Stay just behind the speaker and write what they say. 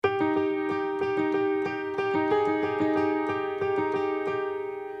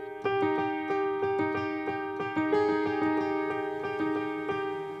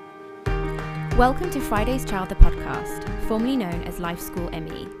Welcome to Friday's Child, the podcast, formerly known as Life School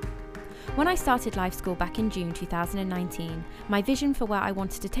ME. When I started Life School back in June 2019, my vision for where I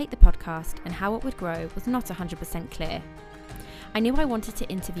wanted to take the podcast and how it would grow was not 100% clear. I knew I wanted to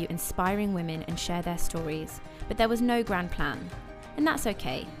interview inspiring women and share their stories, but there was no grand plan. And that's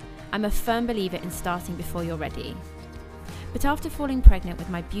okay. I'm a firm believer in starting before you're ready. But after falling pregnant with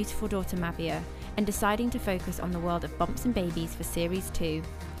my beautiful daughter Mavia and deciding to focus on the world of bumps and babies for Series 2,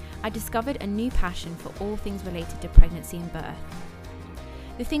 I discovered a new passion for all things related to pregnancy and birth.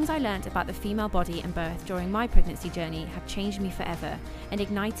 The things I learnt about the female body and birth during my pregnancy journey have changed me forever and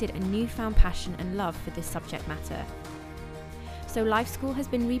ignited a newfound passion and love for this subject matter. So Life School has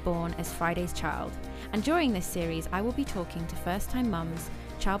been reborn as Friday's Child, and during this series I will be talking to first-time mums,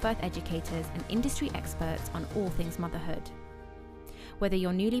 childbirth educators and industry experts on all things motherhood. Whether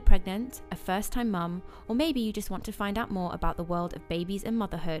you're newly pregnant, a first-time mum, or maybe you just want to find out more about the world of babies and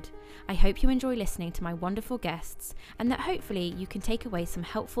motherhood, I hope you enjoy listening to my wonderful guests and that hopefully you can take away some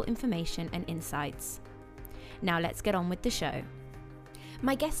helpful information and insights. Now let's get on with the show.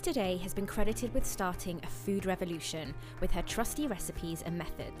 My guest today has been credited with starting a food revolution with her trusty recipes and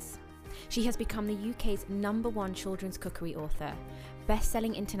methods. She has become the UK's #1 children's cookery author,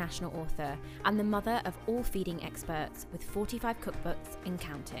 best-selling international author, and the mother of all feeding experts with 45 cookbooks and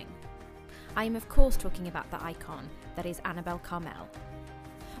counting. I am of course talking about the icon that is Annabel Karmel.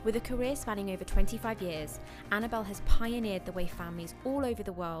 With a career spanning over 25 years, Annabel has pioneered the way families all over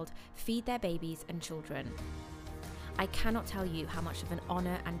the world feed their babies and children. I cannot tell you how much of an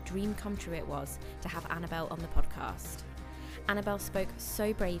honour and dream come true it was to have Annabel on the podcast. Annabel spoke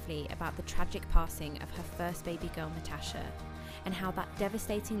so bravely about the tragic passing of her first baby girl, Natasha, and how that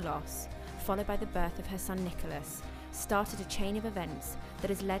devastating loss, followed by the birth of her son Nicholas, started a chain of events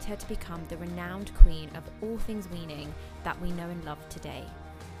that has led her to become the renowned queen of all things weaning that we know and love today.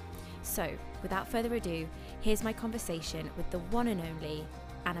 So, without further ado, here's my conversation with the one and only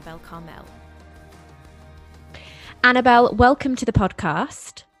Annabel Karmel. Annabel, welcome to the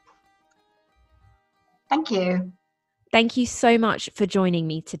podcast. Thank you. Thank you so much for joining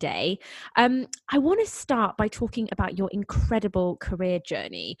me today. I want to start by talking about your incredible career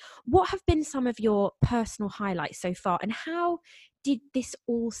journey. What have been some of your personal highlights so far, and how did this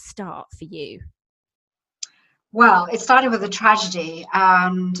all start for you? Well, it started with a tragedy,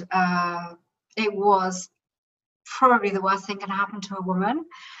 and it was probably the worst thing that can happen to a woman.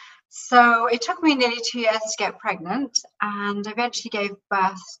 So it took me nearly 2 years to get pregnant, and eventually gave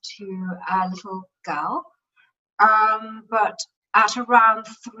birth to a little girl. But at around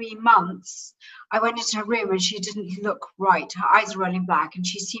 3 months, I went into her room and she didn't look right. Her eyes were rolling black and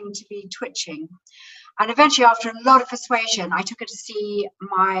she seemed to be twitching. And eventually, after a lot of persuasion, I took her to see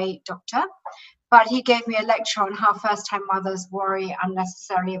my doctor. But he gave me a lecture on how first-time mothers worry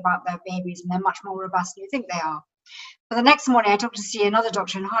unnecessarily about their babies, and they're much more robust than you think they are. But the next morning, I took to see another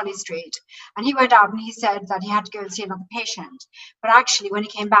doctor in Harley Street, and he went out and he said that he had to go and see another patient. But actually, when he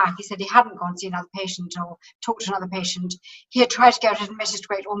came back, he said he hadn't gone to see another patient or talked to another patient. He had tried to get her admitted to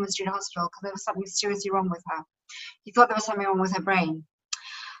Great Ormond Street Hospital because there was something seriously wrong with her. He thought there was something wrong with her brain.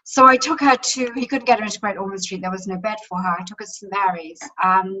 So I took her to, he couldn't get her into Great Ormond Street, there was no bed for her. I took her to St Mary's,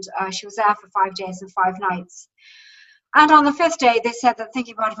 and she was there for 5 days and 5 nights. And on the 5th day, they said that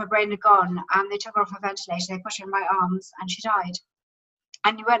thinking part of her brain had gone, and they took her off her ventilator, they put her in my arms, and she died.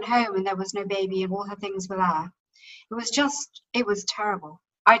 And we went home, and there was no baby, and all her things were there. It was terrible.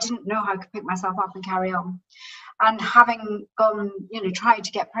 I didn't know how I could pick myself up and carry on. And having gone, trying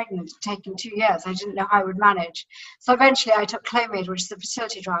to get pregnant, taking 2 years, I didn't know how I would manage. So eventually I took Clomid, which is a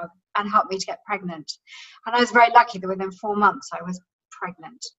fertility drug, and helped me to get pregnant. And I was very lucky that within 4 months I was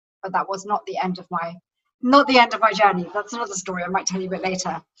pregnant. But that was not the end of my journey. That's another story I might tell you a bit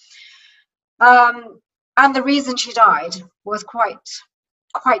later. And the reason she died was quite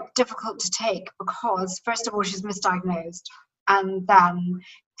difficult to take, because first of all, she's misdiagnosed, and then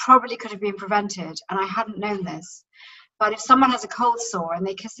probably could have been prevented, and I hadn't known this. But if someone has a cold sore and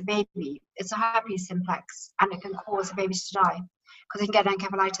they kiss a baby, it's a herpes simplex, and it can cause a baby to die because they can get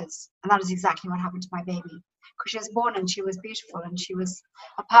encephalitis. And that is exactly what happened to my baby, because she was born and she was beautiful and she was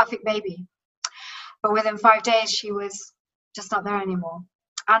a perfect baby. But within 5 days, she was just not there anymore.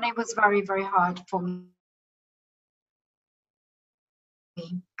 And it was very, very hard for me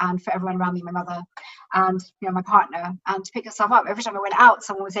and for everyone around me, my mother and my partner, and to pick herself up. Every time I went out,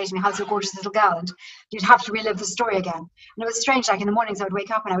 someone would say to me, "How's your gorgeous little girl?" And you'd have to relive the story again. And it was strange, like in the mornings I would wake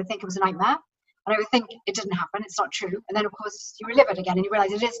up and I would think it was a nightmare. And I would think it didn't happen, it's not true. And then of course you relive it again and you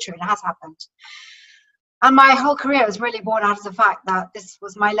realize it is true and it has happened. And my whole career was really born out of the fact that this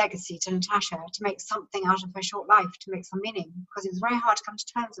was my legacy to Natasha, to make something out of her short life, to make some meaning, because it was very hard to come to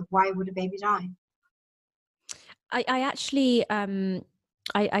terms with why would a baby die. I actually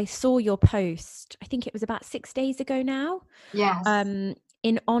I saw your post. I think it was about 6 days ago now. Yes.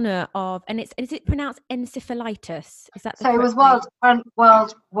 In honor of, and is it pronounced encephalitis? Is that the so? It was correct way?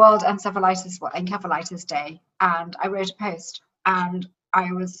 World Encephalitis Day, and I wrote a post, and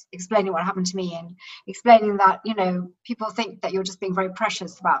I was explaining what happened to me, and explaining that, you know, people think that you're just being very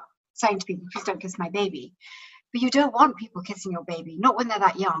precious about saying to people, please don't kiss my baby. But you don't want people kissing your baby, not when they're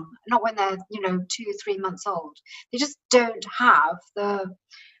that young, not when they're, you know, 2-3 months old. They just don't have the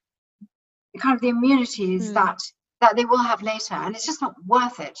kind of the immunities that they will have later, and it's just not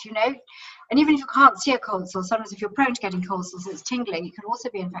worth it, you know. And even if you can't see a cold sore, sometimes if you're prone to getting cold sores, it's tingling, it can also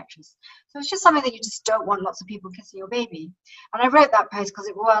be infectious. So it's just something that you just don't want lots of people kissing your baby. And I wrote that post because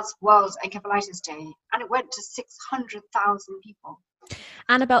it was World Encephalitis Day, and it went to 600,000 people.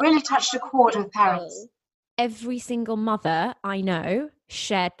 Annabelle, really touched a chord with parents. Every single mother I know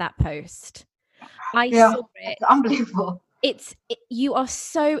shared that post. I saw it. It's unbelievable. You are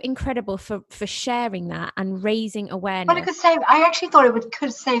so incredible for sharing that and raising awareness. But it could save. I actually thought it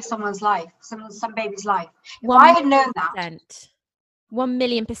could save someone's life, some baby's life. If I had known that,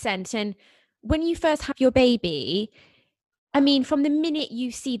 1,000,000%. And when you first have your baby, I mean, from the minute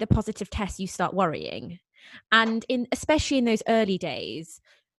you see the positive test, you start worrying, and especially in those early days,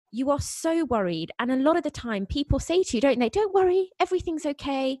 you are so worried. And a lot of the time, people say to you, don't they? Don't worry, everything's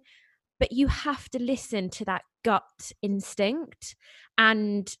okay. But you have to listen to that gut instinct.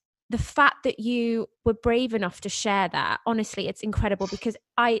 And the fact that you were brave enough to share that, honestly, it's incredible, because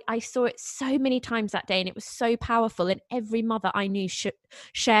I saw it so many times that day, and it was so powerful. And every mother I knew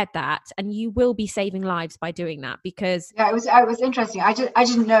shared that. And you will be saving lives by doing that, because it was interesting. I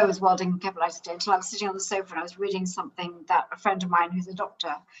didn't know it was World Encephalitis Day until I was sitting on the sofa and I was reading something that a friend of mine who's a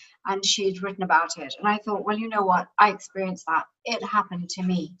doctor, and she'd written about it. And I thought, well, you know what? I experienced that. It happened to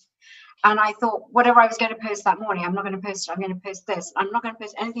me. And I thought, whatever I was going to post that morning, I'm not going to post it. I'm going to post this. I'm not going to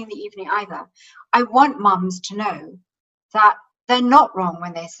post anything in the evening either. I want mums to know that they're not wrong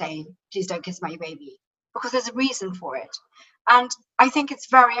when they say, please don't kiss my baby, because there's a reason for it. And I think it's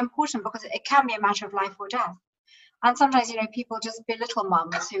very important, because it can be a matter of life or death. And sometimes, you know, people just belittle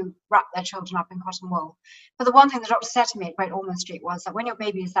mums who wrap their children up in cotton wool. But the one thing the doctor said to me at Great Ormond Street was that when your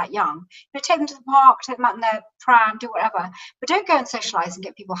baby is that young, you know, take them to the park, take them out in their pram, do whatever. But don't go and socialise and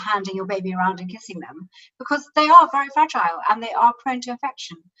get people handing your baby around and kissing them, because they are very fragile and they are prone to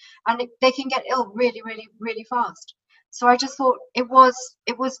infection. And they can get ill really, really, really fast. So I just thought it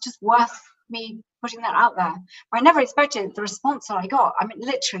was just worth me putting that out there. I never expected the response that I got. I mean,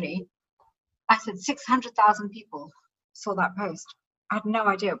 literally, I said 600,000 people saw that post. I had no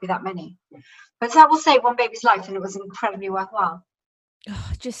idea it would be that many. But that will save one baby's life, and it was incredibly worthwhile.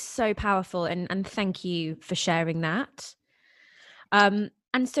 Oh, just so powerful. And thank you for sharing that. And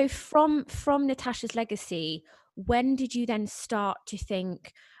so from Natasha's legacy, when did you then start to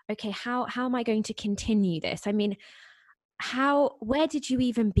think, okay, how am I going to continue this? I mean, where did you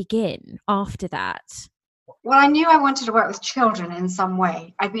even begin after that? Well, I knew I wanted to work with children in some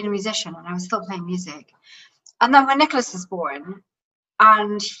way. I'd been a musician and I was still playing music. And then when Nicholas was born,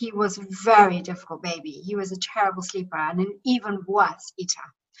 and he was a very difficult baby. He was a terrible sleeper and an even worse eater.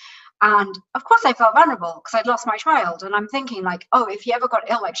 And of course I felt vulnerable because I'd lost my child. And I'm thinking, like, oh, if he ever got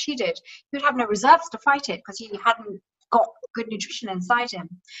ill like she did, he would have no reserves to fight it because he hadn't got good nutrition inside him.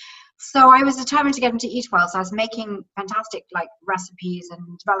 So I was determined to get him to eat well. So I was making fantastic like recipes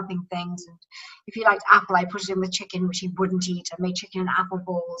and developing things. And if he liked apple, I put it in with chicken, which he wouldn't eat. I made chicken and apple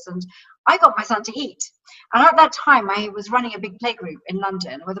balls, and I got my son to eat. And at that time, I was running a big playgroup in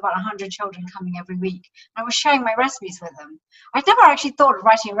London with about 100 children coming every week. I was sharing my recipes with them. I'd never actually thought of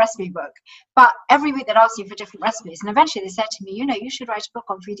writing a recipe book, but every week they'd ask you for different recipes. And eventually they said to me, you know, you should write a book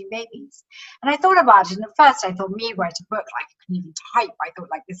on feeding babies. And I thought about it. And at first I thought, me write a book, like I couldn't even type. I thought,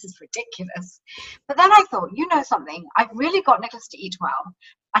 like, this is ridiculous. But then I thought, you know something, I've really got Nicholas to eat well.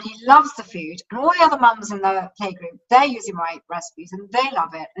 And he loves the food, and all the other mums in the playgroup, they're using my recipes and they love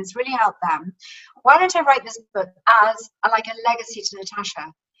it, and it's really helped them. Why don't I write this book as like a legacy to Natasha,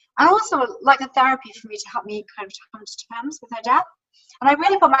 and also like a therapy for me to help me kind of come to terms with her death? And I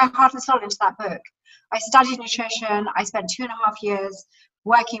really put my heart and soul into that book. I studied nutrition. I spent 2.5 years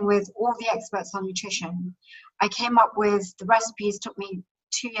working with all the experts on nutrition. I came up with the recipes, took me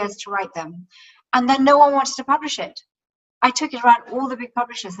 2 years to write them, and then no one wanted to publish it. I took it around all the big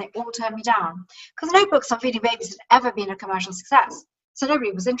publishers, and they all turned me down because no books on feeding babies had ever been a commercial success. So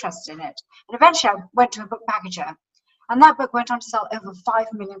nobody was interested in it. And eventually I went to a book packager, And that book went on to sell over 5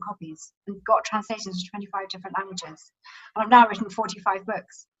 million copies and got translated into 25 different languages. And I've now written 45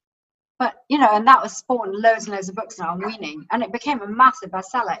 books. But, and that was spawned loads and loads of books now on weaning. And it became a massive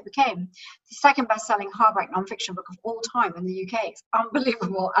bestseller. It became the second best-selling hardback nonfiction book of all time in the UK. It's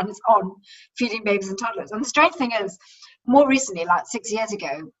unbelievable. And it's on feeding babies and toddlers. And the strange thing is, more recently, like 6 years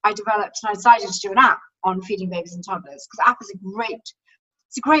ago, I decided to do an app on feeding babies and toddlers, because the app is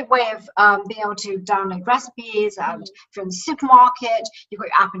it's a great way of being able to download recipes. And if you're in the supermarket, you've got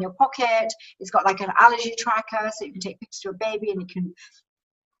your app in your pocket. It's got like an allergy tracker, so you can take pictures of a baby and you can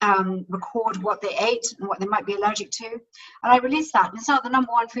record what they ate and what they might be allergic to. And I released that, and it's now the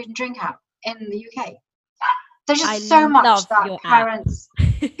 #1 food and drink app in the UK. There's just so much that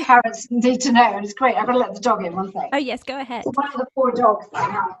parents need to know, and it's great. I've got to let the dog in one thing. Oh yes, go ahead. So one of the 4 dogs that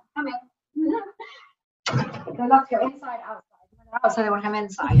I have, come in. They love to go inside, outside. When they're outside, they want to come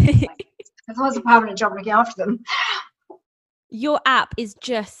inside. It's always a permanent job looking after them. Your app is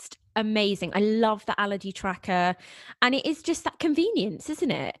just amazing. I love the allergy tracker, and it is just that convenience,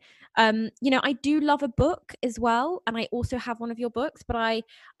 isn't it? I do love a book as well, and I also have one of your books, but I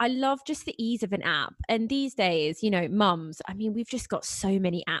love just the ease of an app. And these days, mums, I mean, we've just got so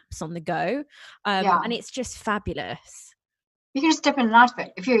many apps on the go, and it's just fabulous. You can just dip in and out of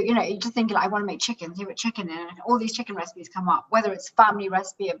it. If you're just thinking, like, I want to make chicken, you put chicken in, and all these chicken recipes come up, whether it's family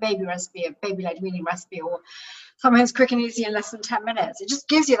recipe, a baby-led weaning recipe, or something that's quick and easy in less than 10 minutes. It just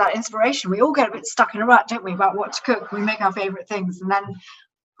gives you that inspiration. We all get a bit stuck in a rut, don't we, about what to cook. We make our favorite things, and then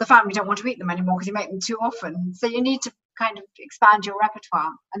the family don't want to eat them anymore because you make them too often. So you need to kind of expand your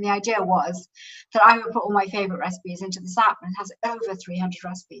repertoire. And the idea was that I would put all my favorite recipes into this app, and it has over 300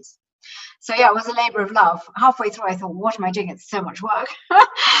 recipes. So yeah, it was a labor of love. Halfway through, I thought, what am I doing? It's so much work. But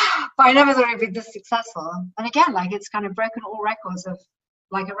I never thought it'd be this successful. And again, like, it's kind of broken all records of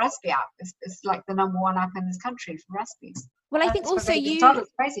like a recipe app. It's like the #1 app in this country for recipes. Well, I think also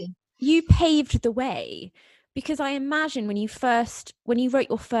you paved the way, because I imagine when you wrote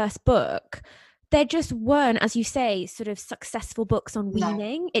your first book, there just weren't, as you say, sort of successful books on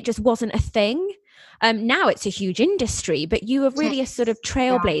weaning. No. It just wasn't a thing. Now it's a huge industry, but you were really a sort of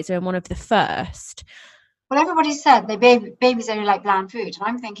trailblazer and one of the first. Well, everybody said babies only like bland food. And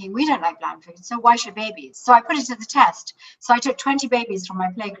I'm thinking, we don't like bland food, so why should babies? So I put it to the test. So I took 20 babies from my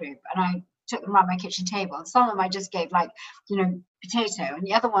playgroup, and I took them around my kitchen table. And some of them I just gave, like, potato. And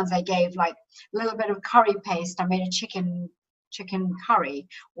the other ones I gave, like, a little bit of curry paste. I made a chicken curry,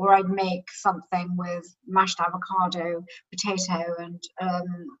 or I'd make something with mashed avocado, potato, and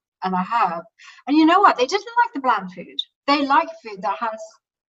a herb. And you know what? They didn't like the bland food. They like food that has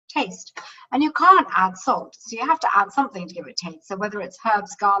taste. And you can't add salt, so you have to add something to give it taste. So whether it's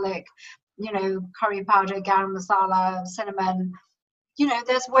herbs, garlic, curry powder, garam masala, cinnamon,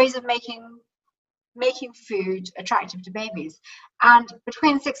 there's ways of making food attractive to babies. And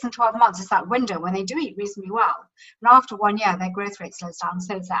between 6 and 12 months is that window when they do eat reasonably well. And after 1 year, their growth rate slows down,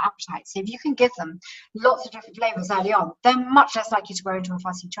 so does their appetite. So if you can give them lots of different flavors early on, they're much less likely to grow into a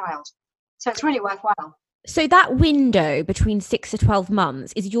fussy child. So it's really worthwhile. So that window between 6 to 12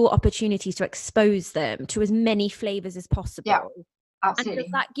 months is your opportunity to expose them to as many flavors as possible. Yeah, absolutely. And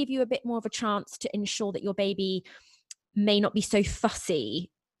does that give you a bit more of a chance to ensure that your baby may not be so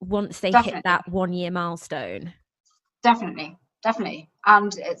fussy once they hit that 1 year milestone? Definitely.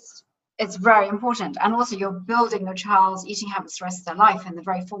 And it's very important. And also, you're building your child's eating habits the rest of their life in the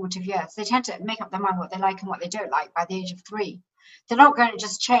very formative years. They tend to make up their mind what they like and what they don't like by the age of 3. They're not going to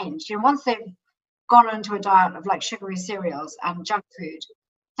just change. Once they've gone into a diet of like sugary cereals and junk food,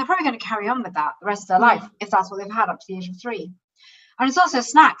 they're probably going to carry on with that the rest of their life, if that's what they've had up to the age of 3. And it's also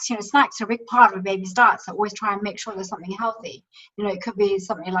snacks. Snacks are a big part of a baby's diet, so always try and make sure there's something healthy. It could be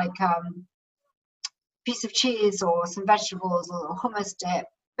something like piece of cheese or some vegetables or hummus dip.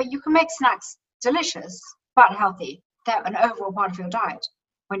 But you can make snacks delicious but healthy. They're an overall part of your diet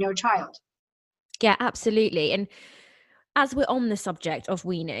when you're a child. Yeah, absolutely. And as we're on the subject of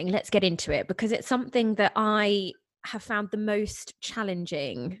weaning, let's get into it, because it's something that I have found the most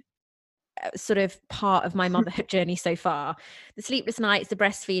challenging sort of part of my motherhood journey so far. The sleepless nights, the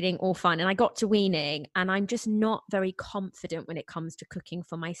breastfeeding, all fun. And I got to weaning, and I'm just not very confident when it comes to cooking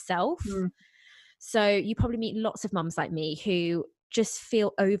for myself. So you probably meet lots of mums like me who just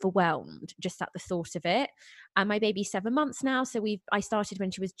feel overwhelmed just at the thought of it. And my baby's 7 months now, so I started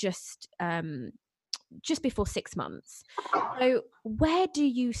when she was just before 6 months. So where do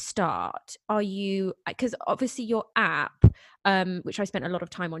you start? Because obviously your app, which I spent a lot of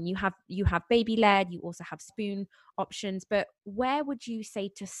time on, you have baby led, you also have spoon options, but where would you say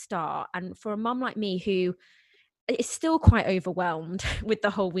to start? And for a mum like me who is still quite overwhelmed with the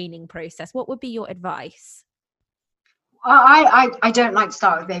whole weaning process, what would be your advice? I don't like to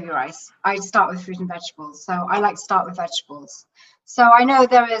start with baby rice. I start with fruit and vegetables. So I like to start with vegetables. So I know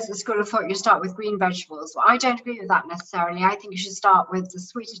there is a school of thought you start with green vegetables. Well, I don't agree with that necessarily. I think you should start with the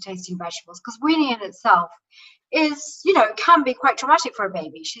sweeter tasting vegetables, because weaning in itself is, can be quite traumatic for a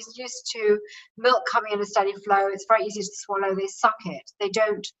baby. She's used to milk coming in a steady flow. It's very easy to swallow. They suck it. They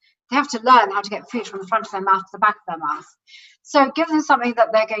have to learn how to get food from the front of their mouth to the back of their mouth. So give them something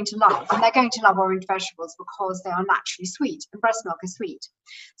that they're going to love, and they're going to love orange vegetables because they are naturally sweet, and breast milk is sweet.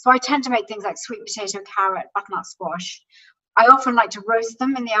 So I tend to make things like sweet potato, carrot, butternut squash. I often like to roast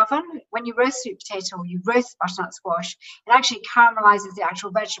them in the oven. When you roast sweet potato or you roast butternut squash, it actually caramelizes the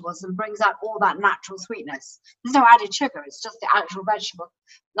actual vegetables and brings out all that natural sweetness. There's no added sugar, it's just the actual vegetable.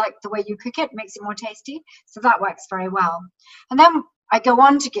 Like the way you cook it makes it more tasty. So that works very well. And then I go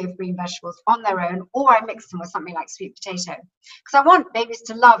on to give green vegetables on their own, or I mix them with something like sweet potato. Because I want babies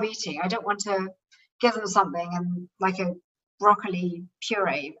to love eating. I don't want to give them something and like a broccoli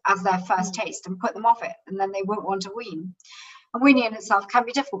puree as their first taste and put them off it, and then they won't want to wean. And weaning in itself can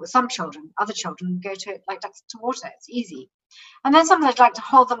be difficult with some children. Other children go to it like ducks to water. It's easy. And then sometimes I'd like to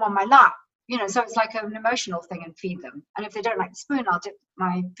hold them on my lap, so it's like an emotional thing, and feed them. And if they don't like the spoon, I'll dip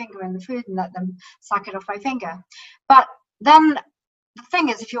my finger in the food and let them suck it off my finger. But then the thing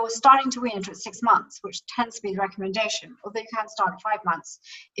is, if you're starting to wean into at 6 months, which tends to be the recommendation, although you can start at 5 months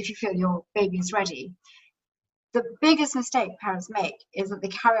if you feel your baby is ready, the biggest mistake parents make is that they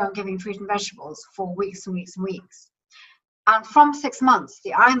carry on giving fruit and vegetables for weeks and weeks and weeks. And from 6 months,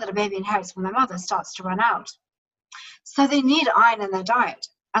 the iron that a baby inherits from their mother starts to run out. So they need iron in their diet.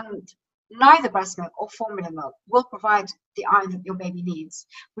 And neither breast milk or formula milk will provide the iron that your baby needs,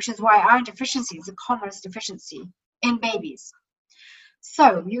 which is why iron deficiency is the commonest deficiency in babies.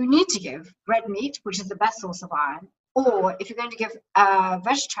 So you need to give red meat, which is the best source of iron, or if you're going to give a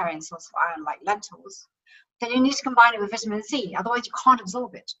vegetarian source of iron like lentils, then you need to combine it with vitamin C. Otherwise, you can't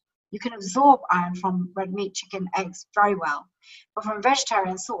absorb it. You can absorb iron from red meat, chicken, eggs very well, but from a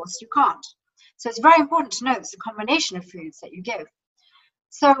vegetarian source, you can't. So it's very important to know it's a combination of foods that you give.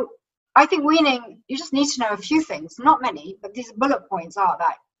 So I think weaning, you just need to know a few things, not many, but these bullet points are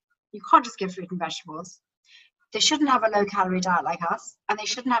that you can't just give fruit and vegetables. They shouldn't have a low-calorie diet like us, and they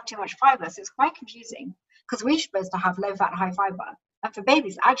shouldn't have too much fiber. So it's quite confusing, because we're supposed to have low-fat, high-fiber. And for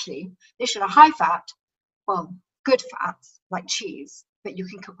babies, actually, they should have high-fat, well, good fats, like cheese, that you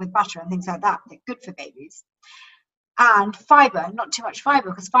can cook with butter and things like that. They're good for babies. And fiber, not too much fiber,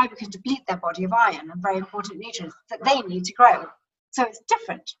 because fiber can deplete their body of iron and very important nutrients that they need to grow. So it's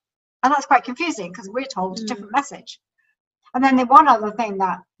different. And that's quite confusing, because we're told a different message. And then the one other thing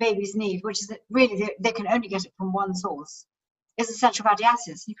that babies need, which is that really they can only get it from one source, is essential fatty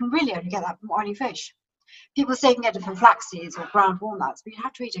acids. You can really only get that from oily fish. People say you can get it from flax seeds or ground walnuts, but you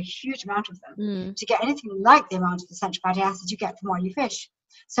have to eat a huge amount of them to get anything like the amount of essential fatty acids you get from oily fish.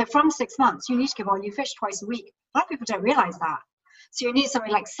 So from 6 months, you need to give oily fish twice a week. A lot of people don't realize that. So you need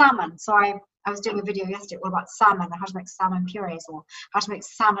something like salmon. So I was doing a video yesterday all about salmon, how to make salmon purees or how to make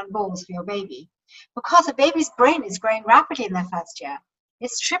salmon balls for your baby. Because a baby's brain is growing rapidly in their first year.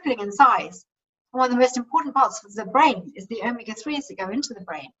 It's tripling in size. And one of the most important parts of the brain is the omega-3s that go into the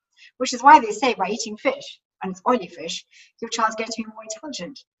brain, which is why they say by eating fish, and it's oily fish, your child's going to be more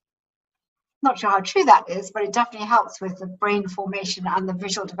intelligent. Not sure how true that is, but it definitely helps with the brain formation and the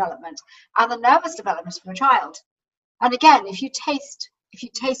visual development and the nervous development of your child. And again, if you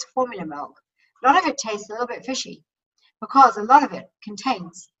taste formula milk, a lot of it tastes a little bit fishy, because a lot of it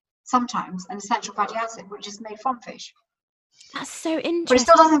contains sometimes an essential fatty acid, which is made from fish. That's so interesting. But it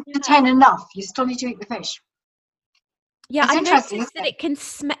still doesn't contain enough. You still need to eat the fish. Yeah, I noticed that it can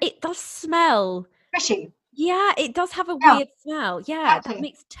smell. It does smell fishy. Yeah, it does have a weird smell. Yeah, Exactly. that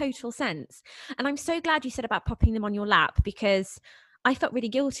makes total sense. And I'm so glad you said about popping them on your lap, because I felt really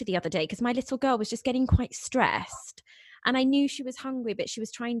guilty the other day because my little girl was just getting quite stressed. And I knew she was hungry, but she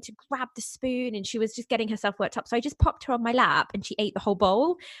was trying to grab the spoon and she was just getting herself worked up. So I just popped her on my lap and she ate the whole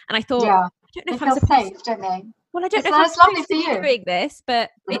bowl. And I thought, I don't know if I'm supposed safe, don't they? Well, I don't know if I'm supposed to be doing this,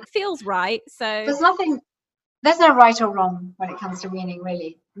 but it feels right. So there's no right or wrong when it comes to weaning,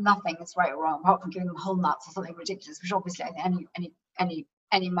 really. Nothing is right or wrong, apart from giving them whole nuts or something ridiculous, which obviously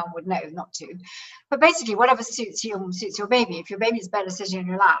any mum would know not to. But basically, whatever suits you and suits your baby. If your baby's better sitting on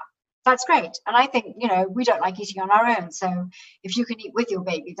your lap, that's great. And I think, we don't like eating on our own. So if you can eat with your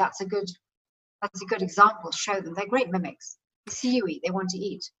baby, that's a good example to show them. They're great mimics. They see you eat, they want to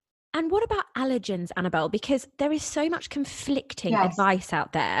eat. And what about allergens, Annabelle? Because there is so much conflicting advice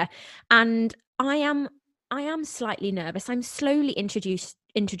out there. And I am slightly nervous. I'm slowly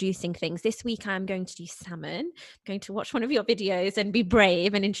introducing things. This week I'm going to do salmon. I'm going to watch one of your videos and be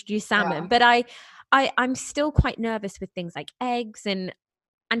brave and introduce salmon. But I'm still quite nervous with things like eggs, and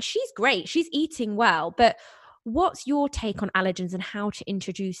she's great. She's eating well. But what's your take on allergens and how to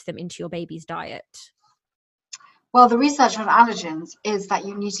introduce them into your baby's diet? Well, the research on allergens is that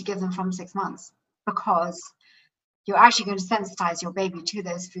you need to give them from 6 months, because you're actually going to sensitize your baby to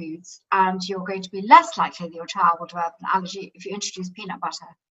those foods, and you're going to be less likely that your child will develop an allergy if you introduce peanut butter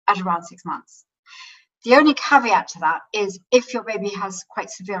at around 6 months. The only caveat to that is if your baby has quite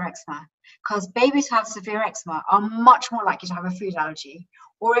severe eczema, because babies who have severe eczema are much more likely to have a food allergy,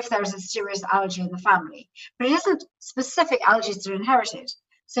 or if there is a serious allergy in the family. But it isn't specific allergies that are inherited.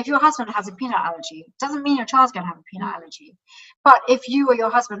 So if your husband has a peanut allergy, it doesn't mean your child's going to have a peanut allergy. But if you or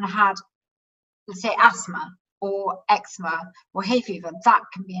your husband had, let's say, asthma or eczema or hay fever, that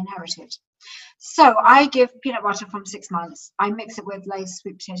can be inherited. So I give peanut butter from 6 months. I mix it with Lay's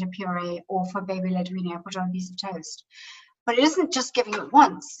sweet potato puree, or for baby-led weaning, I put it on a piece of toast. But it isn't just giving it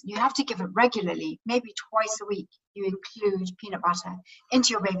once. You have to give it regularly, maybe twice a week. You include peanut butter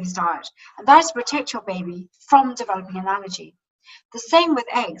into your baby's diet. And that is to protect your baby from developing an allergy. The same with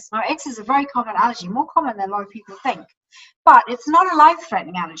eggs. Now, eggs is a very common allergy, more common than a lot of people think. But it's not a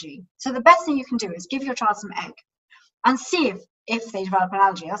life-threatening allergy. So the best thing you can do is give your child some egg and see if they develop an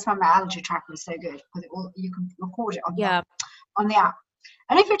allergy. That's why my allergy tracker is so good, because you can record it on the app.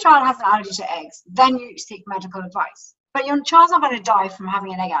 And if your child has an allergy to eggs, then you seek medical advice. But your child's not going to die from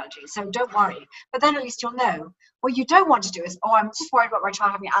having an egg allergy, so don't worry. But then at least you'll know. What you don't want to do is, oh, I'm just worried about my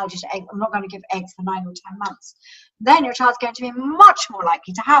child having an allergy to eggs. I'm not going to give eggs for 9 or 10 months. Then your child's going to be much more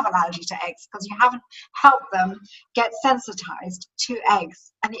likely to have an allergy to eggs, because you haven't helped them get sensitized to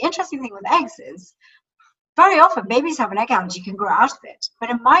eggs. And the interesting thing with eggs is, very often babies have an egg allergy, can grow out of it. But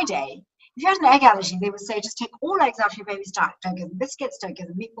in my day, if you had an egg allergy, they would say, just take all eggs out of your baby's diet. Don't give them biscuits, don't give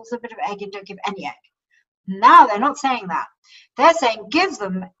them meatballs, a bit of egg, and don't give any egg. Now they're not saying that. They're saying give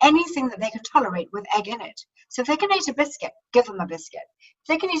them anything that they can tolerate with egg in it. So if they can eat a biscuit, give them a biscuit. If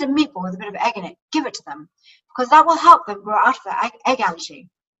they can eat a meatball with a bit of egg in it, give it to them, because that will help them grow out of their egg allergy.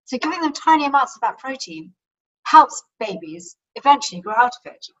 So giving them tiny amounts of that protein helps babies eventually grow out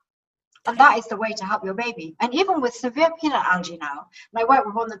of it. And that is the way to help your baby. And even with severe peanut allergy now, and I work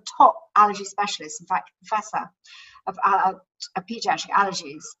with one of the top allergy specialists, in fact, professor of pediatric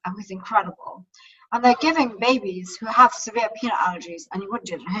allergies, and who's incredible. And they're giving babies who have severe peanut allergies, and you wouldn't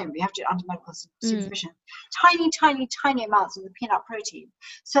do it at home, you have to do it under medical supervision, tiny, tiny, tiny amounts of the peanut protein,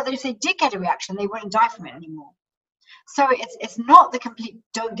 so that if they did get a reaction, they wouldn't die from it anymore. So it's not the complete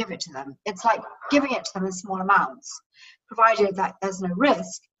don't give it to them. It's like giving it to them in small amounts, provided that there's no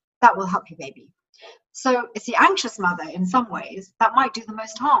risk. That will help your baby. So it's the anxious mother in some ways that might do the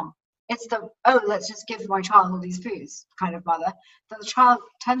most harm. It's the, oh, let's just give my child all these foods kind of mother, that the child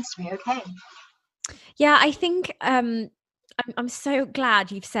tends to be okay. Yeah, I think I'm so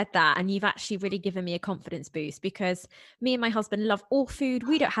glad you've said that, and you've actually really given me a confidence boost, because me and my husband love all food.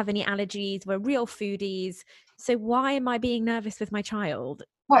 We don't have any allergies. We're real foodies. So why am I being nervous with my child?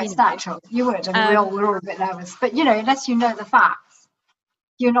 Well, it's natural. You would. I mean, we're all a bit nervous. But, unless you know the facts,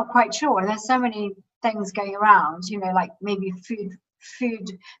 you're not quite sure. And there's so many things going around, like maybe food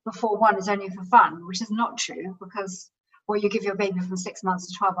before one is only for fun, which is not true, because what you give your baby from 6 months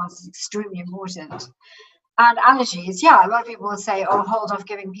to 12 months is extremely important. And allergies, a lot of people will say, oh, hold off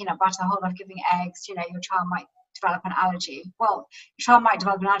giving peanut butter, hold off giving eggs, your child might develop an allergy. Well, your child might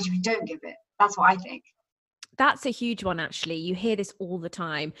develop an allergy if you don't give it. That's what I think. That's a huge one, actually. You hear this all the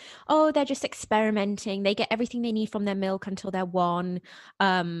time. Oh, they're just experimenting. They get everything they need from their milk until they're 1.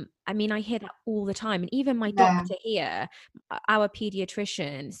 I mean, I hear that all the time. And even my doctor here, our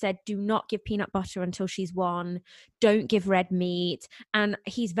pediatrician, said, do not give peanut butter until she's 1. Don't give red meat. And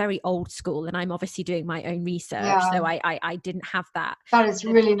he's very old school. And I'm obviously doing my own research. So I didn't have that. That is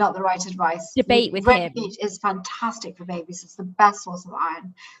really not the right advice. Debate with him. Red meat is fantastic for babies. It's the best source of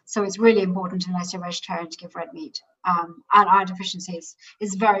iron. So it's really important, unless you're vegetarian, to give red meat. And iron deficiency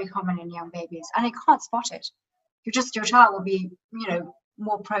is very common in young babies. And you can't spot it. Your child will be,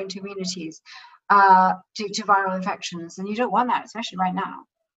 more prone to immunities due to viral infections, and you don't want that, especially right now.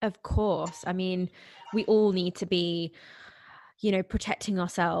 Of course. I mean, we all need to be, protecting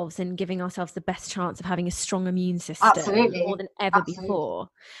ourselves and giving ourselves the best chance of having a strong immune system. Absolutely. More than ever before.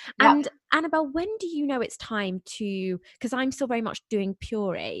 Yep. And Annabelle, when do you know it's time to, because I'm still very much doing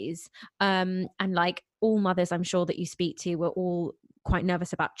purees, and like all mothers I'm sure that you speak to, we're all quite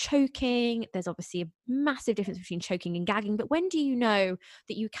nervous about choking. There's obviously a massive difference between choking and gagging, but when do you know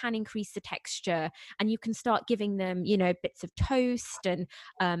that you can increase the texture and you can start giving them, bits of toast and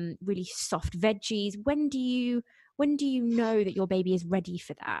really soft veggies? When do you know that your baby is ready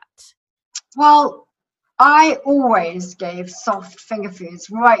for that? Well, I always gave soft finger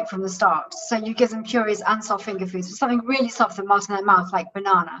foods right from the start. So you give them purees and soft finger foods, but something really soft that melts in their mouth, like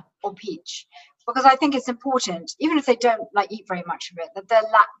banana or peach, because I think it's important, even if they don't like eat very much of it,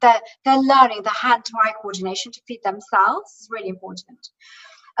 that they're learning the hand-to-eye coordination to feed themselves. Is really important.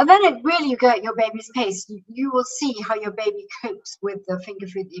 And then it really, you go at your baby's pace. You will see how your baby copes with the finger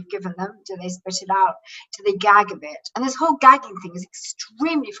food that you've given them. Do they spit it out? Do they gag a bit? And this whole gagging thing is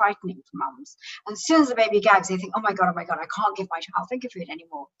extremely frightening for mums. And as soon as the baby gags, they think, oh my God, I can't give my child finger food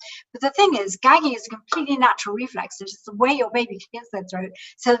anymore. But the thing is, gagging is a completely natural reflex. It's just the way your baby clears their throat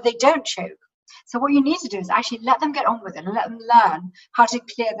so that they don't choke. So what you need to do is actually let them get on with it and let them learn how to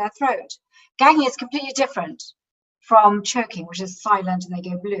clear their throat. Gagging is completely different from choking, which is silent and they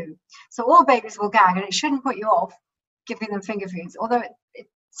go blue. So all babies will gag, and it shouldn't put you off giving them finger foods, although it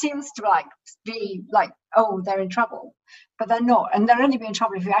seems to be like, oh, they're in trouble, but they're not, and they'll only be in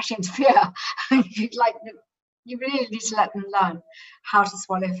trouble if you actually interfere. You really need to let them learn how to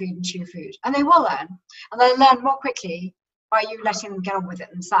swallow food and chew food, and they will learn, and they'll learn more quickly by you letting them get on with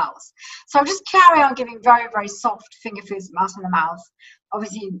it themselves. So just carry on giving very, very soft finger foods that melt in the mouth.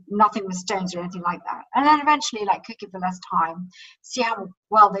 Obviously, nothing with stones or anything like that. And then eventually, like, cook it for less time, see how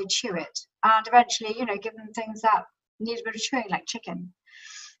well they chew it, and eventually, give them things that need a bit of chewing, like chicken.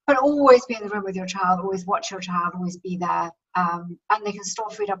 But always be in the room with your child, always watch your child, always be there. And they can store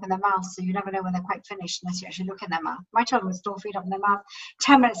food up in their mouth, so you never know when they're quite finished unless you actually look in their mouth. My children would store food up in their mouth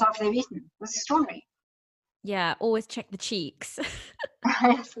 10 minutes after they've eaten. It was extraordinary. Yeah, always check the cheeks.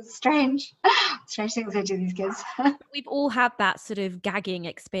 Yes, it's strange things they do, these kids. We've all had that sort of gagging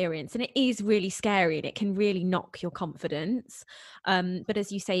experience, and it is really scary and it can really knock your confidence. But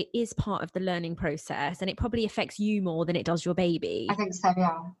as you say, it is part of the learning process, and it probably affects you more than it does your baby. I think so,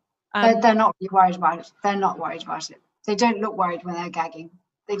 yeah. They're not really worried about it. They're not worried about it. They don't look worried when they're gagging.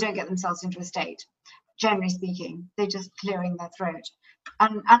 They don't get themselves into a state. Generally speaking, they're just clearing their throat.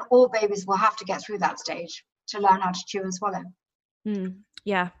 And all babies will have to get through that stage to learn how to chew and swallow.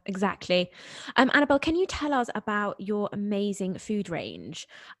 Yeah, exactly. Annabelle, can you tell us about your amazing food range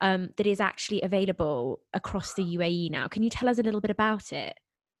that is actually available across the UAE now? Can you tell us a little bit about it?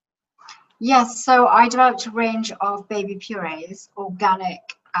 Yes, so I developed a range of baby purees, organic.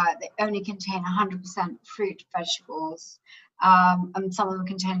 They only contain 100% fruit, vegetables, and some of them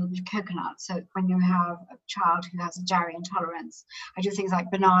contain a little bit of coconut. So when you have a child who has a dairy intolerance, I do things like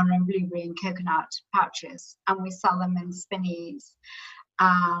banana and blueberry and coconut pouches, and we sell them in Spinneys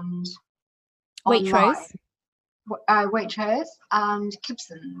and Waitrose. Waitrose and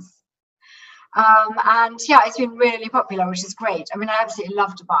Gibson's. And yeah, it's been really popular, which is great. I mean, I absolutely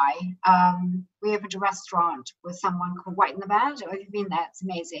love Dubai. We opened a restaurant with someone called White in the Bed. Have you been there? It's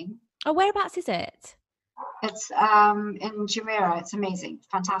amazing. Oh, whereabouts is it? It's in Jumeirah. It's amazing. It's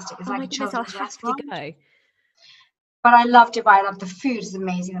fantastic. It's like a children's restaurant. To go. But I love Dubai. I love the food is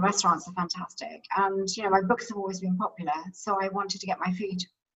amazing. The restaurants are fantastic. And, my books have always been popular. So I wanted to get my food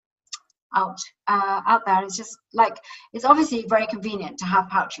out there. It's just like, it's obviously very convenient to have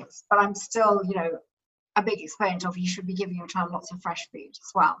pouches, but I'm still, a big exponent of you should be giving your child lots of fresh food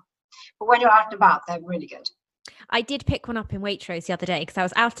as well. But when you're out and about, they're really good. I did pick one up in Waitrose the other day because I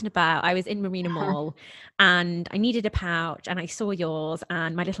was out and about. I was in Marina Mall and I needed a pouch, and I saw yours,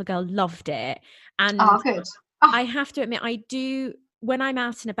 and my little girl loved it. And good. I have to admit, I do, when I'm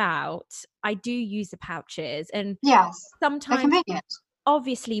out and about, I do use the pouches. And yes, sometimes, they're convenient.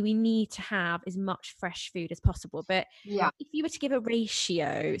 Obviously, we need to have as much fresh food as possible. But yeah, if you were to give a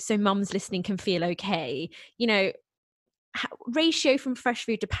ratio so mums listening can feel okay, ratio from fresh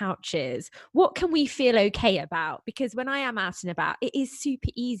food to pouches, what can we feel okay about? Because when I am out and about, it is super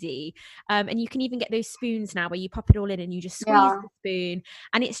easy, and you can even get those spoons now where you pop it all in and you just squeeze the spoon,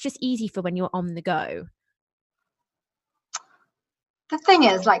 and it's just easy for when you're on the go. The thing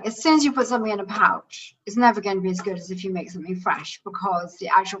is, like, as soon as you put something in a pouch, it's never going to be as good as if you make something fresh, because the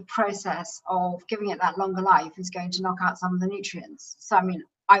actual process of giving it that longer life is going to knock out some of the nutrients. So I mean,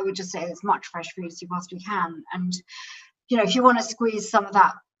 I would just say as much fresh food as you possibly can. And if you want to squeeze some of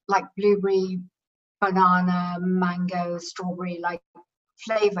that, like blueberry, banana, mango, strawberry, like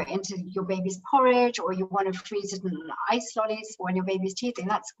flavor into your baby's porridge, or you want to freeze it in ice lollies for when your baby's teething,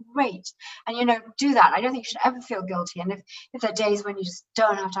 that's great. And do that. I don't think you should ever feel guilty. And if there are days when you just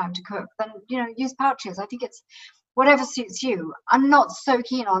don't have time to cook, then use pouches. I think it's whatever suits you. I'm not so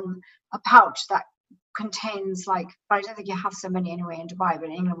keen on a pouch that contains but I don't think you have so many anyway in Dubai, but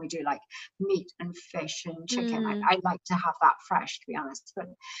in England we do like meat and fish and chicken. I like to have that fresh, to be honest, but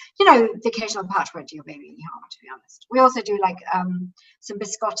the occasional pouch won't do your baby any harm, to be honest. We also do like some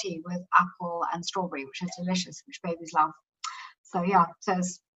biscotti with apple and strawberry, which is delicious, which babies love. So yeah, so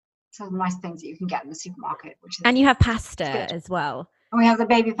So nice things that you can get in the supermarket. And you have pasta as well. And we have the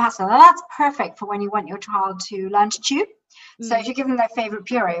baby pasta. Now that's perfect for when you want your child to learn to chew. So if you give them their favorite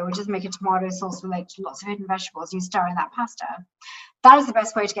puree, or just make a tomato sauce with like lots of hidden vegetables, you stir in that pasta. That is the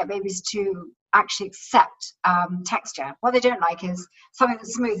best way to get babies to actually accept texture. What they don't like is something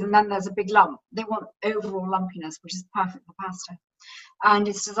that's smooth and then there's a big lump. They want overall lumpiness, which is perfect for pasta. And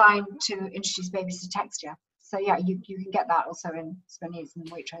it's designed to introduce babies to texture. So yeah, you can get that also in Spinneys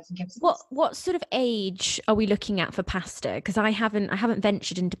and Waitrose and Gibsons. What sort of age are we looking at for pasta? Because I haven't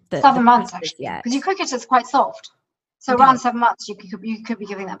ventured into the 7 months actually, because you cook it, it's quite soft. So around 7 months, you could be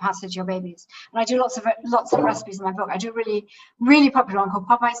giving that pasta to your babies. And I do lots of recipes in my book. I do a really popular one called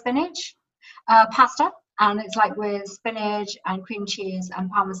Popeye spinach pasta, and it's like with spinach and cream cheese and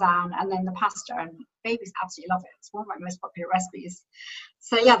parmesan, and then the pasta. And babies absolutely love it. It's one of my most popular recipes.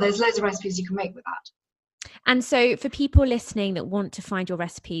 So yeah, there's loads of recipes you can make with that. And so for people listening that want to find your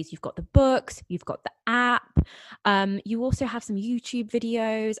recipes, you've got the books, you've got the app, you also have some YouTube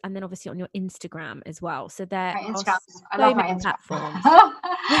videos, and then obviously on your Instagram as well. So there are so many platforms.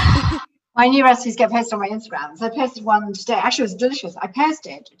 My new recipes get posted on my Instagram. So I posted one today. Actually, it was delicious. I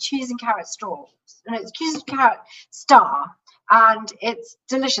posted cheese and carrot straw. And it's cheese and carrot star. And it's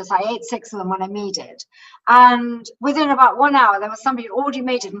delicious. I ate 6 of them when I made it. And within about 1 hour, there was somebody who already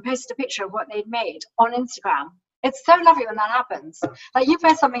made it and posted a picture of what they'd made on Instagram. It's so lovely when that happens. Like you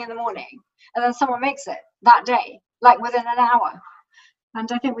post something in the morning and then someone makes it that day, like within an hour.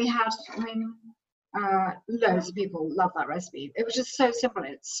 And I think we had, loads of people love that recipe. It was just so simple.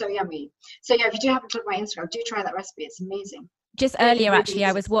 It's so yummy. So yeah, if you do happen to look at my Instagram, do try that recipe. It's amazing. Just earlier, actually,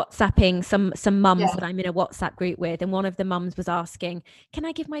 I was WhatsApping some mums that I'm in a WhatsApp group with, and one of the mums was asking, can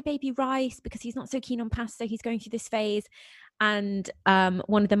I give my baby rice because he's not so keen on pasta, he's going through this phase. And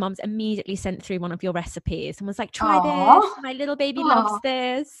one of the mums immediately sent through one of your recipes and was like, try this, my little baby loves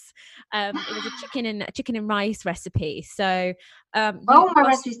this. It was a chicken and rice recipe. So my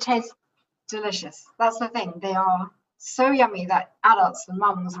recipes taste delicious. That's the thing, they are so yummy that adults and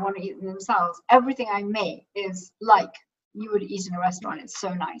mums want to eat them themselves. Everything I make is like you would eat in a restaurant. It's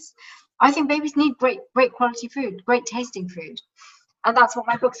so nice. I think babies need great quality food, great tasting food, and that's what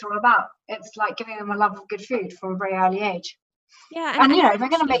my books are all about. It's like giving them a love of good food from a very early age. Yeah, and if I'm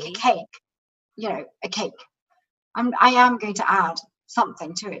going to make a cake, I am going to add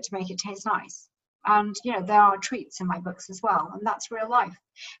something to it to make it taste nice. And there are treats in my books as well, and that's real life.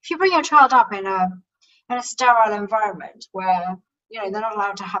 If you bring your child up in a sterile environment where they're not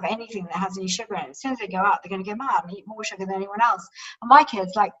allowed to have anything that has any sugar in it, as soon as they go out, they're going to go mad and eat more sugar than anyone else. And my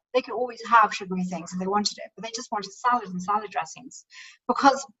kids, they could always have sugary things if they wanted it, but they just wanted salads and salad dressings,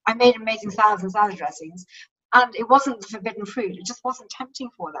 because I made amazing salads and salad dressings, and it wasn't the forbidden fruit. It just wasn't tempting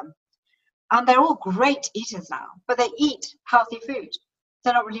for them. And they're all great eaters now, but they eat healthy food.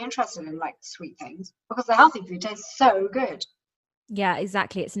 They're not really interested in sweet things because the healthy food tastes so good. Yeah,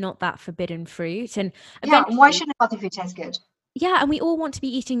 exactly. It's not that forbidden fruit. And why shouldn't healthy food taste good? Yeah, and we all want to be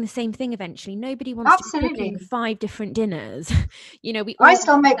eating the same thing eventually. Nobody wants to be cooking 5 different dinners.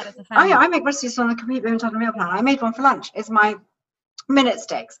 I make recipes on the Complete Women Toddler Meal Plan. I made one for lunch. It's my minute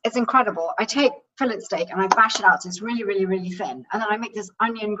sticks. It's incredible. I take fillet steak and I bash it out so it's really, really, really thin. And then I make this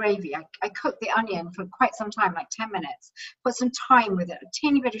onion gravy. I cook the onion for quite some time, like 10 minutes. Put some thyme with it, a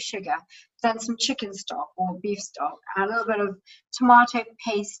teeny bit of sugar, then some chicken stock or beef stock, and a little bit of tomato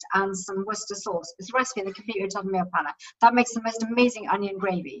paste and some Worcester sauce. It's a recipe in the Complete Women Toddler Meal Planner. That makes the most amazing onion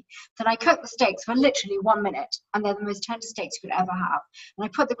gravy. Then I cook the steaks for literally 1 minute, and they're the most tender steaks you could ever have. And I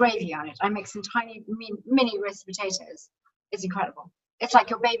put the gravy on it. I make some tiny mini roasted potatoes. It's incredible. It's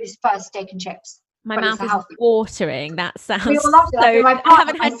like your baby's first steak and chips. My mouth is watering. That sounds we all love it. I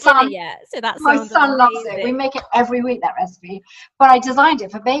haven't had dinner yet, so that sounds my son amazing. Loves it. We make it every week, that recipe. But I designed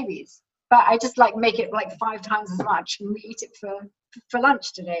it for babies. But I just make it 5 times as much, and we eat it for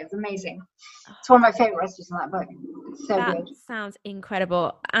lunch today. It's amazing. It's one of my favorite recipes in that book. It's so good. That sounds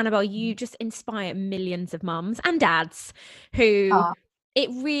incredible. Annabelle, you just inspire millions of mums and dads who it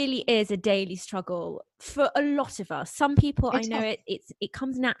really is a daily struggle for a lot of us. Some people, I know it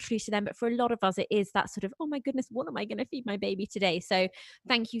comes naturally to them, but for a lot of us, it is that sort of, oh my goodness, what am I going to feed my baby today? So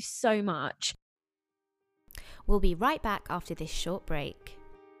thank you so much. We'll be right back after this short break.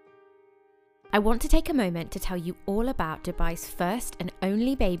 I want to take a moment to tell you all about Dubai's first and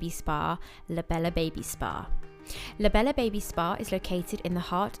only baby spa, La Bella Baby Spa. La Bella Baby Spa is located in the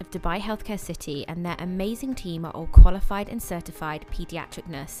heart of Dubai Healthcare City, and their amazing team are all qualified and certified paediatric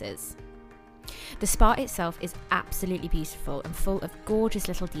nurses. The spa itself is absolutely beautiful and full of gorgeous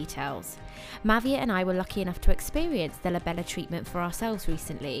little details. Mavia and I were lucky enough to experience the La Bella treatment for ourselves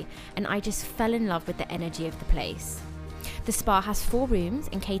recently, and I just fell in love with the energy of the place. The spa has 4 rooms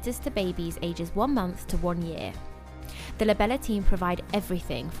and caters to babies ages 1 month to 1 year. The Labella team provide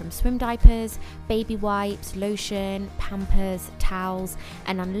everything from swim diapers, baby wipes, lotion, Pampers, towels,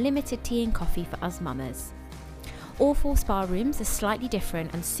 and unlimited tea and coffee for us mamas. All 4 spa rooms are slightly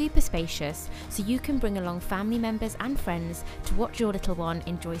different and super spacious, so you can bring along family members and friends to watch your little one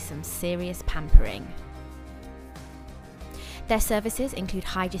enjoy some serious pampering. Their services include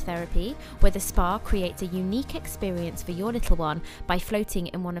hydrotherapy, where the spa creates a unique experience for your little one by floating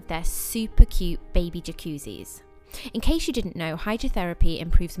in one of their super cute baby jacuzzis. In case you didn't know, hydrotherapy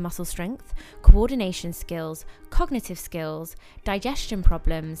improves muscle strength, coordination skills, cognitive skills, digestion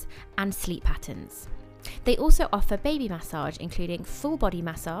problems, and sleep patterns. They also offer baby massage, including full body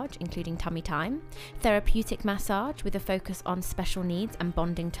massage, including tummy time, therapeutic massage with a focus on special needs and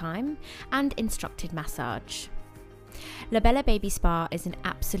bonding time, and instructed massage. Labella Baby Spa is an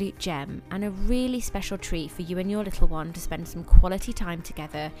absolute gem and a really special treat for you and your little one to spend some quality time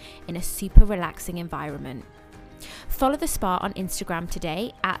together in a super relaxing environment. Follow the spa on Instagram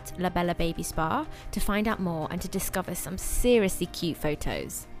today at Labella Baby Spa to find out more and to discover some seriously cute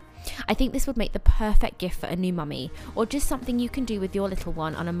photos. I think this would make the perfect gift for a new mummy, or just something you can do with your little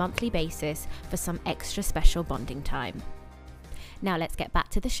one on a monthly basis for some extra special bonding time. Now let's get back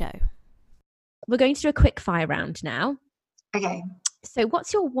to the show. We're going to do a quick fire round now. Okay. So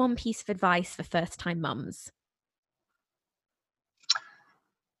what's your one piece of advice for first-time mums?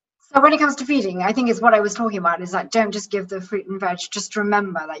 So when it comes to feeding, I think it's what I was talking about, is that don't just give the fruit and veg. Just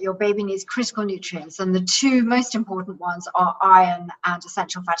remember that your baby needs critical nutrients, and the 2 most important ones are iron and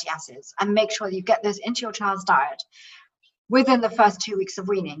essential fatty acids. And make sure that you get those into your child's diet within the first 2 weeks of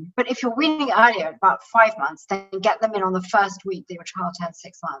weaning. But if you're weaning earlier, about 5 months, then get them in on the first week that your child turns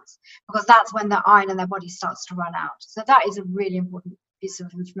 6 months, because that's when the iron in their body starts to run out. So that is a really important piece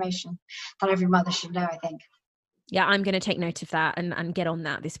of information that every mother should know, I think. Yeah, I'm going to take note of that and get on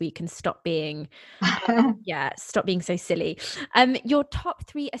that this week and stop being so silly. Your top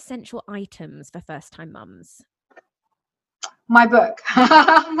 3 essential items for first-time mums. My book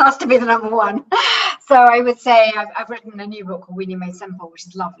has to be the number 1. So I would say I've written a new book called Weaning Made Simple, which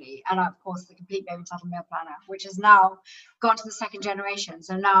is lovely. And of course, the Complete Baby Toddler Meal Planner, which has now gone to the 2nd generation.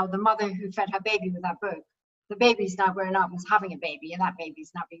 So now the mother who fed her baby with that book, the baby's now grown up and is having a baby, and that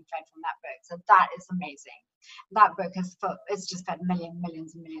baby's now being fed from that book. So that is amazing. That book it's just fed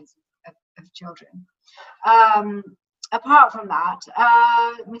millions and millions of children. Apart from that,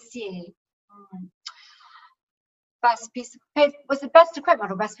 let me see. Best piece of, was it best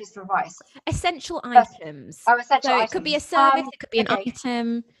equipment or best piece of advice? Essential items. Essential items. It could be a service, it could be an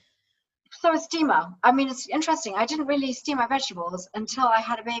item. So a steamer. I mean, it's interesting. I didn't really steam my vegetables until I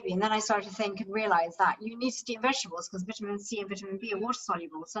had a baby, and then I started to think and realize that you need to steam vegetables because vitamin C and vitamin B are water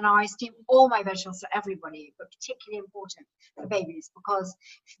soluble. So now I steam all my vegetables for everybody, but particularly important for babies, because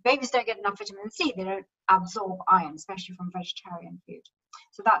if babies don't get enough vitamin C, they don't absorb iron, especially from vegetarian food.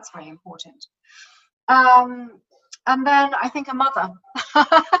 So that's very important. And then I think a mother.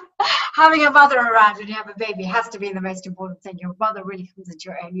 Having a mother around when you have a baby has to be the most important thing. Your mother really comes into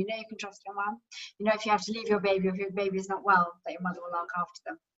your own. You know you can trust your mom. You know if you have to leave your baby, or if your baby is not well, that your mother will look after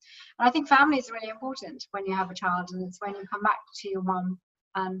them. And I think family is really important when you have a child, and it's when you come back to your mom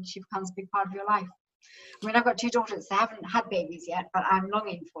and she becomes a big part of your life. I mean, I've got 2 daughters. They haven't had babies yet, but I'm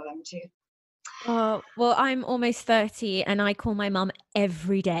longing for them to. Oh, well, I'm almost 30 and I call my mum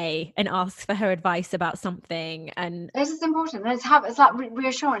every day and ask for her advice about something. And this is important. It's like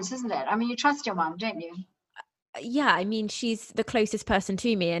reassurance, isn't it? I mean, you trust your mum, don't you? Yeah, I mean, she's the closest person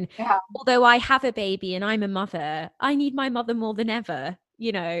to me. And although I have a baby and I'm a mother, I need my mother more than ever.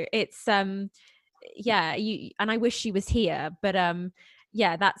 You know, it's, and I wish she was here, but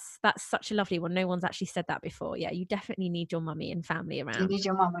yeah, that's such a lovely one. No one's actually said that before. Yeah, you definitely need your mummy and family around. You need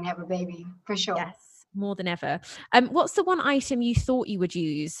your mum when you have a baby, for sure. Yes, more than ever. What's the one item you thought you would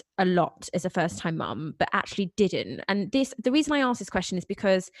use a lot as a first-time mum, but actually didn't? And the reason I ask this question is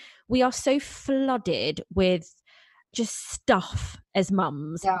because we are so flooded with just stuff as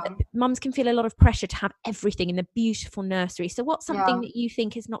mums. Yeah. Mums can feel a lot of pressure to have everything in the beautiful nursery. So what's something that you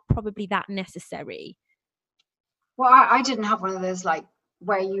think is not probably that necessary? Well, I didn't have one of those, like,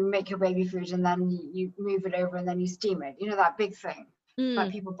 where you make your baby food and then you move it over and then you steam it. You know, that big thing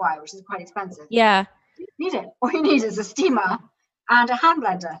that people buy, which is quite expensive. Yeah. You need it. All you need is a steamer and a hand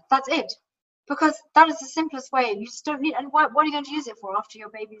blender. That's it. Because that is the simplest way. You just don't need, and what are you going to use it for after your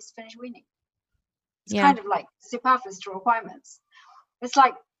baby's finished weaning? It's kind of like superfluous to requirements. It's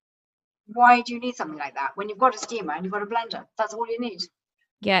like, why do you need something like that when you've got a steamer and you've got a blender? That's all you need.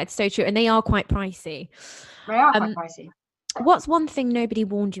 Yeah, it's so true. And they are quite pricey. They are quite pricey. What's one thing nobody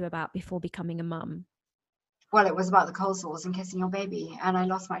warned you about before becoming a mum? well, it was about the cold sores and kissing your baby, and I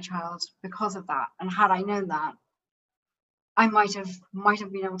lost my child because of that. And had I known that, I might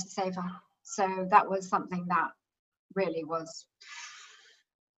have been able to save her. So that was something that really was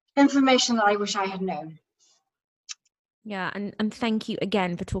information that I wish I had known. Yeah, and thank you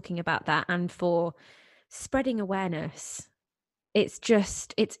again for talking about that and for spreading awareness. It's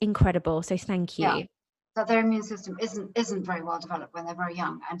incredible. So thank you. Yeah. That their immune system isn't very well developed when they're very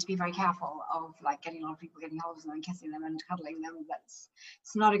young, and to be very careful of like getting a lot of people getting hold of them and kissing them and cuddling them.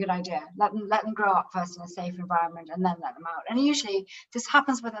 It's not a good idea. Let them grow up first in a safe environment and then let them out. And usually this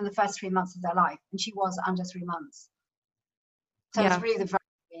happens within the first 3 months of their life, and she was under 3 months. So it's really the very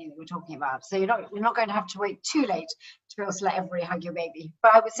beginning that we're talking about. So you're not going to have to wait too late to be able to let everybody hug your baby.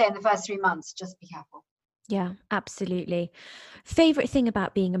 But I would say in the first 3 months, just be careful. Yeah, absolutely. Favorite thing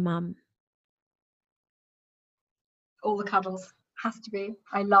about being a mum? All the cuddles. Has to be.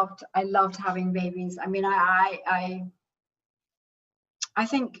 I loved having babies. I mean, I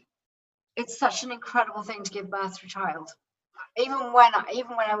think it's such an incredible thing to give birth to a child. Even when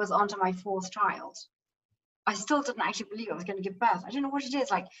I was onto my 4th child, I still didn't actually believe I was going to give birth. I don't know what it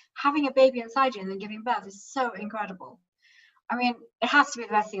is. Like having a baby inside you and then giving birth is so incredible. I mean, it has to be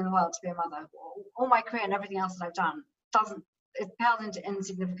the best thing in the world to be a mother. All my career and everything else that I've done it pales into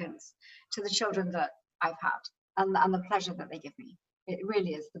insignificance to the children that I've had and the pleasure that they give me. It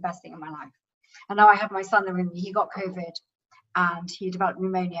really is the best thing in my life. And now I have my son with me. He got COVID and he developed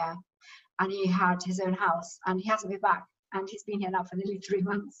pneumonia and he had his own house and he hasn't been back. And he's been here now for nearly 3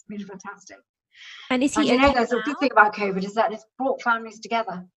 months. It's been fantastic. And is he okay okay there's now? a good thing about COVID is that it's brought families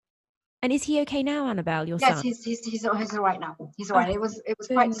together. And is he okay now, Annabelle, your son? Yes, he's all right now. He's all right. It was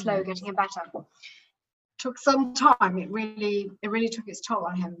quite slow getting him better. Took some time. It really took its toll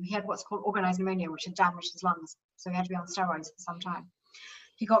on him. He had what's called organized pneumonia, which had damaged his lungs. So he had to be on steroids for some time.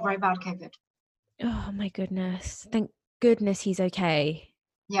 He got very bad COVID. Oh my goodness. Thank goodness he's okay.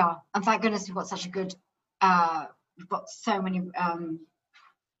 Yeah. And thank goodness we've got such a good, we've got so many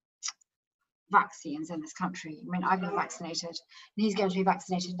vaccines in this country. I mean, I've been vaccinated and he's going to be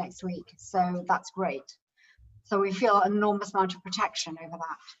vaccinated next week. So that's great. So we feel an enormous amount of protection over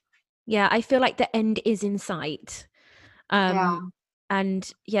that. Yeah, I feel like the end is in sight.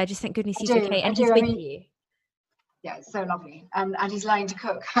 And yeah, just thank goodness he's okay. And he's with you. Yeah, it's so lovely. And he's learning to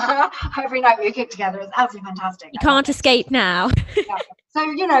cook. Every night we cook together. It's absolutely fantastic. You can't escape now. Yeah. So,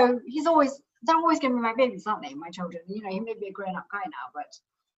 you know, they're always going to be my babies, aren't they? My children. You know, he may be a grown up guy now, but,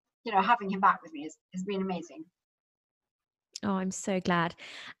 you know, having him back with me has been amazing. Oh, I'm so glad.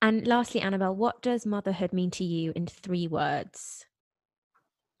 And lastly, Annabelle, what does motherhood mean to you in 3 words?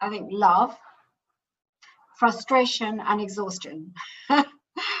 I think love, frustration, and exhaustion.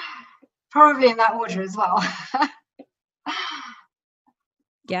 Probably in that order as well.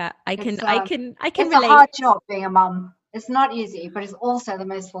 Yeah, I can it's relate. A hard job being a mum. It's not easy, but it's also the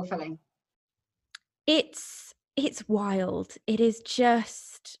most fulfilling. It's wild. It is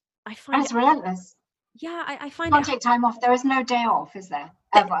just, I find it's relentless. Yeah, I find you can't take time off. There is no day off, is there?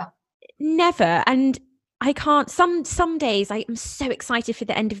 Ever? Never. And I can't. Some days I am so excited for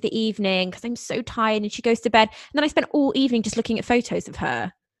the end of the evening because I'm so tired and she goes to bed. And then I spend all evening just looking at photos of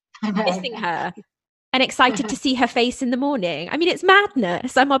her, missing her, and excited to see her face in the morning. I mean, it's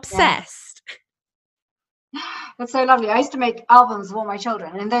madness. I'm obsessed. Yeah. It's so lovely. I used to make albums of all my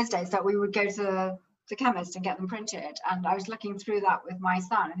children. And in those days that we would go to the chemist and get them printed. And I was looking through that with my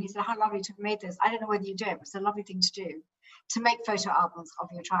son and he said, how lovely to have made this. I don't know whether you do it, but it's a lovely thing to do, to make photo albums of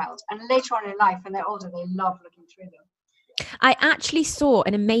your child. And later on in life, when they're older, they love looking through them. I actually saw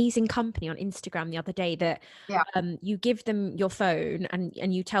an amazing company on Instagram the other day that you give them your phone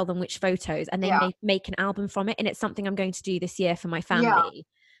and you tell them which photos and they make an album from it. And it's something I'm going to do this year for my family.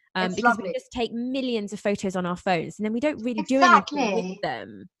 Because lovely. We just take millions of photos on our phones and then we don't really do anything with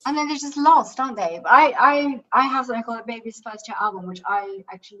them. And then they're just lost, aren't they? But I have something called a Baby's First Year album, which I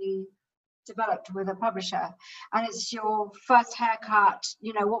actually developed with a publisher. And it's your first haircut,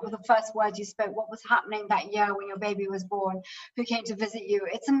 you know, what were the first words you spoke, what was happening that year when your baby was born, who came to visit you.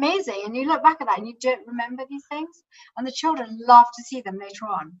 It's amazing. And you look back at that and you don't remember these things. And the children love to see them later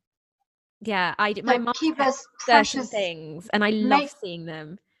on. Yeah, I do. My mum keep us certain things and I love seeing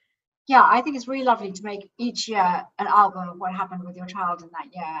them. Yeah, I think it's really lovely to make each year an album of what happened with your child in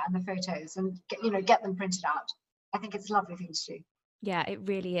that year and the photos and get them printed out. I think it's a lovely thing to do. Yeah, it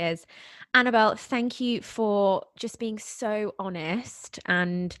really is. Annabelle, thank you for just being so honest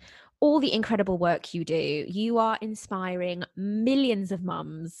and all the incredible work you do. You are inspiring millions of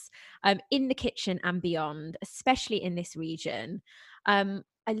mums in the kitchen and beyond, especially in this region. I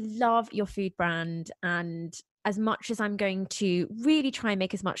love your food brand, and as much as I'm going to really try and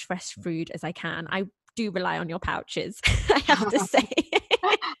make as much fresh food as I can, I do rely on your pouches, I have to say.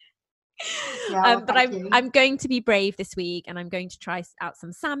 But I'm going to be brave this week, and I'm going to try out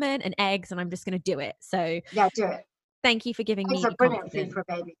some salmon and eggs, and I'm just going to do it. So yeah, do it. Thank you for giving me It's a brilliant food for a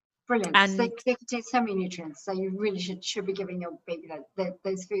baby. Brilliant. And they contain so many nutrients, so you really should be giving your baby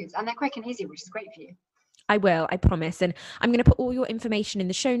those foods, and they're quick and easy, which is great for you. I will, I promise. And I'm going to put all your information in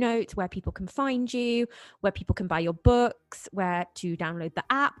the show notes, where people can find you, where people can buy your books, where to download the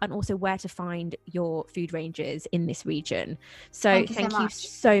app, and also where to find your food ranges in this region. So thank you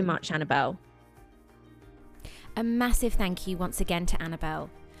so much, Annabelle. A massive thank you once again to Annabelle.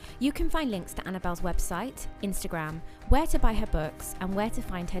 You can find links to Annabelle's website, Instagram, where to buy her books, and where to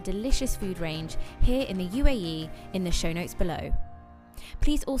find her delicious food range here in the UAE in the show notes below.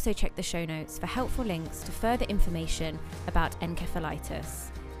 Please also check the show notes for helpful links to further information about encephalitis.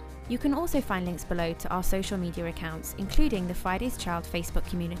 You can also find links below to our social media accounts, including the Friday's Child Facebook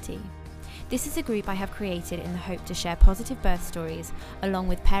community. This is a group I have created in the hope to share positive birth stories, along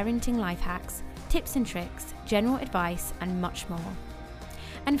with parenting life hacks, tips and tricks, general advice, and much more.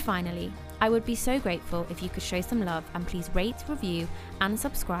 And finally, I would be so grateful if you could show some love and please rate, review, and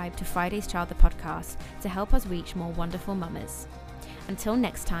subscribe to Friday's Child the podcast to help us reach more wonderful mamas. Until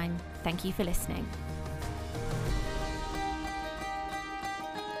next time, thank you for listening.